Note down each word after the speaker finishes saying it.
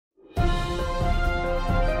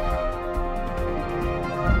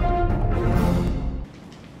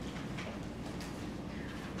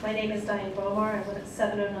My name is Dianne Bomar. I live at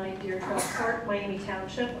 709 Deer Trail Court, Miami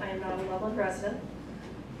Township. I am not a Loveland resident.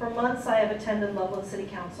 For months, I have attended Loveland City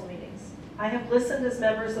Council meetings. I have listened as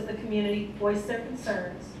members of the community voice their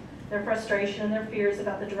concerns, their frustration, and their fears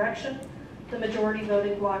about the direction the majority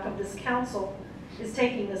voting bloc of this council is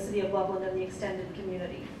taking the city of Loveland and the extended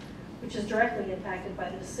community, which is directly impacted by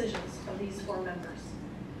the decisions of these four members.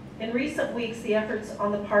 In recent weeks, the efforts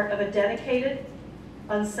on the part of a dedicated,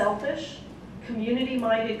 unselfish,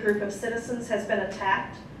 community-minded group of citizens has been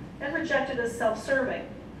attacked and rejected as self-serving.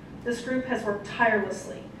 This group has worked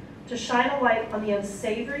tirelessly to shine a light on the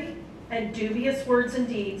unsavory and dubious words and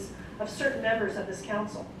deeds of certain members of this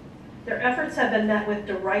council. Their efforts have been met with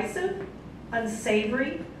derisive,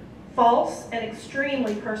 unsavory, false, and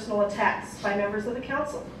extremely personal attacks by members of the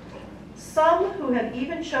council, some who have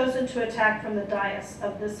even chosen to attack from the dais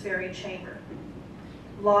of this very chamber.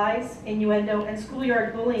 Lies, innuendo, and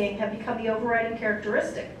schoolyard bullying have become the overriding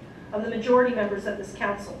characteristic of the majority members of this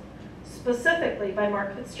council, specifically by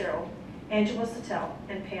Mark Fitzgerald, Angela Sattel,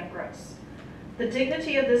 and Pam Gross. The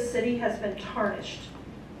dignity of this city has been tarnished,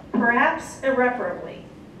 perhaps irreparably,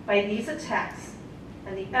 by these attacks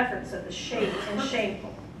and the efforts of the shady and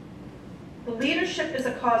shameful. The leadership is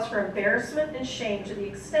a cause for embarrassment and shame to the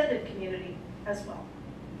extended community as well.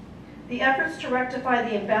 The efforts to rectify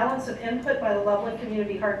the imbalance of input by the Loveland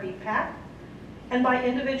Community Heartbeat PAC and by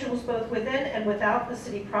individuals both within and without the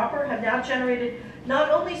city proper have now generated not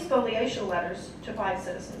only spoliation letters to 5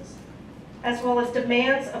 citizens, as well as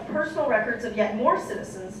demands of personal records of yet more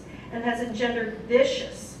citizens, and has engendered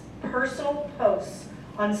vicious personal posts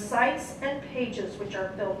on sites and pages which are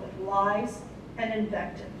filled with lies and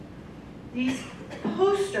invective. These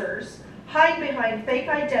posters hide behind fake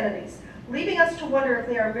identities, leaving us to wonder if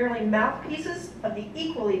they are merely mouthpieces of the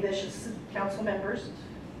equally vicious council members,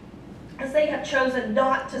 as they have chosen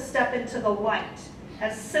not to step into the light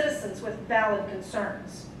as citizens with valid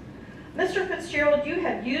concerns. Mr. Fitzgerald, you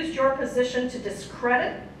have used your position to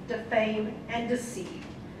discredit, defame, and deceive.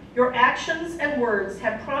 Your actions and words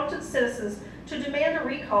have prompted citizens to demand a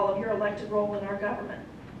recall of your elected role in our government.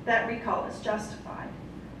 That recall is justified.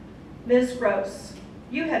 Ms. Gross,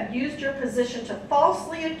 you have used your position to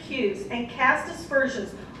falsely accuse and cast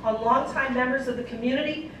aspersions on longtime members of the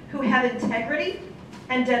community who have integrity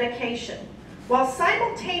and dedication, while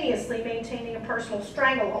simultaneously maintaining a personal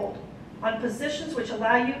stranglehold on positions which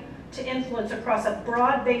allow you to influence across a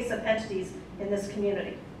broad base of entities in this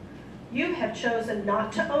community. You have chosen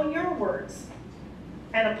not to own your words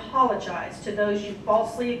and apologize to those you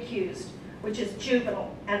falsely accused, which is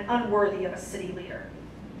juvenile and unworthy of a city leader.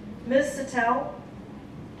 Ms. Sattel,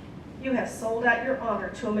 you have sold out your honor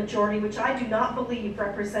to a majority which I do not believe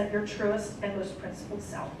represent your truest and most principled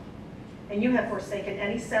self. And you have forsaken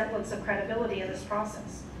any semblance of credibility in this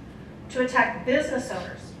process. To attack business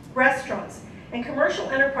owners, restaurants, and commercial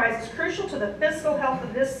enterprises crucial to the fiscal health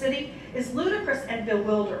of this city is ludicrous and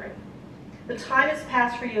bewildering. The time has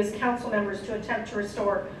passed for you as council members to attempt to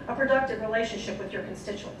restore a productive relationship with your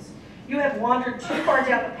constituents. You have wandered too far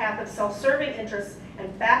down the path of self-serving interests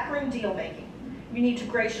and backroom deal-making. You need to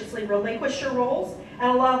graciously relinquish your roles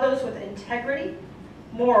and allow those with integrity,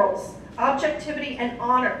 morals, objectivity, and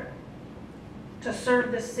honor to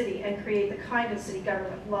serve this city and create the kind of city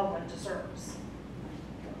government Loveland deserves.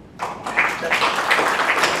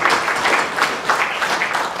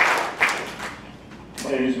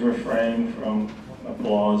 Please refrain from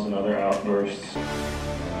applause and other outbursts.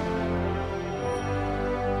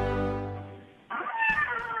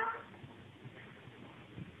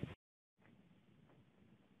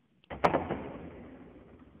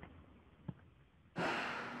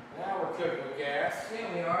 Now we're cooking with gas.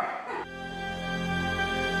 Yeah, we are.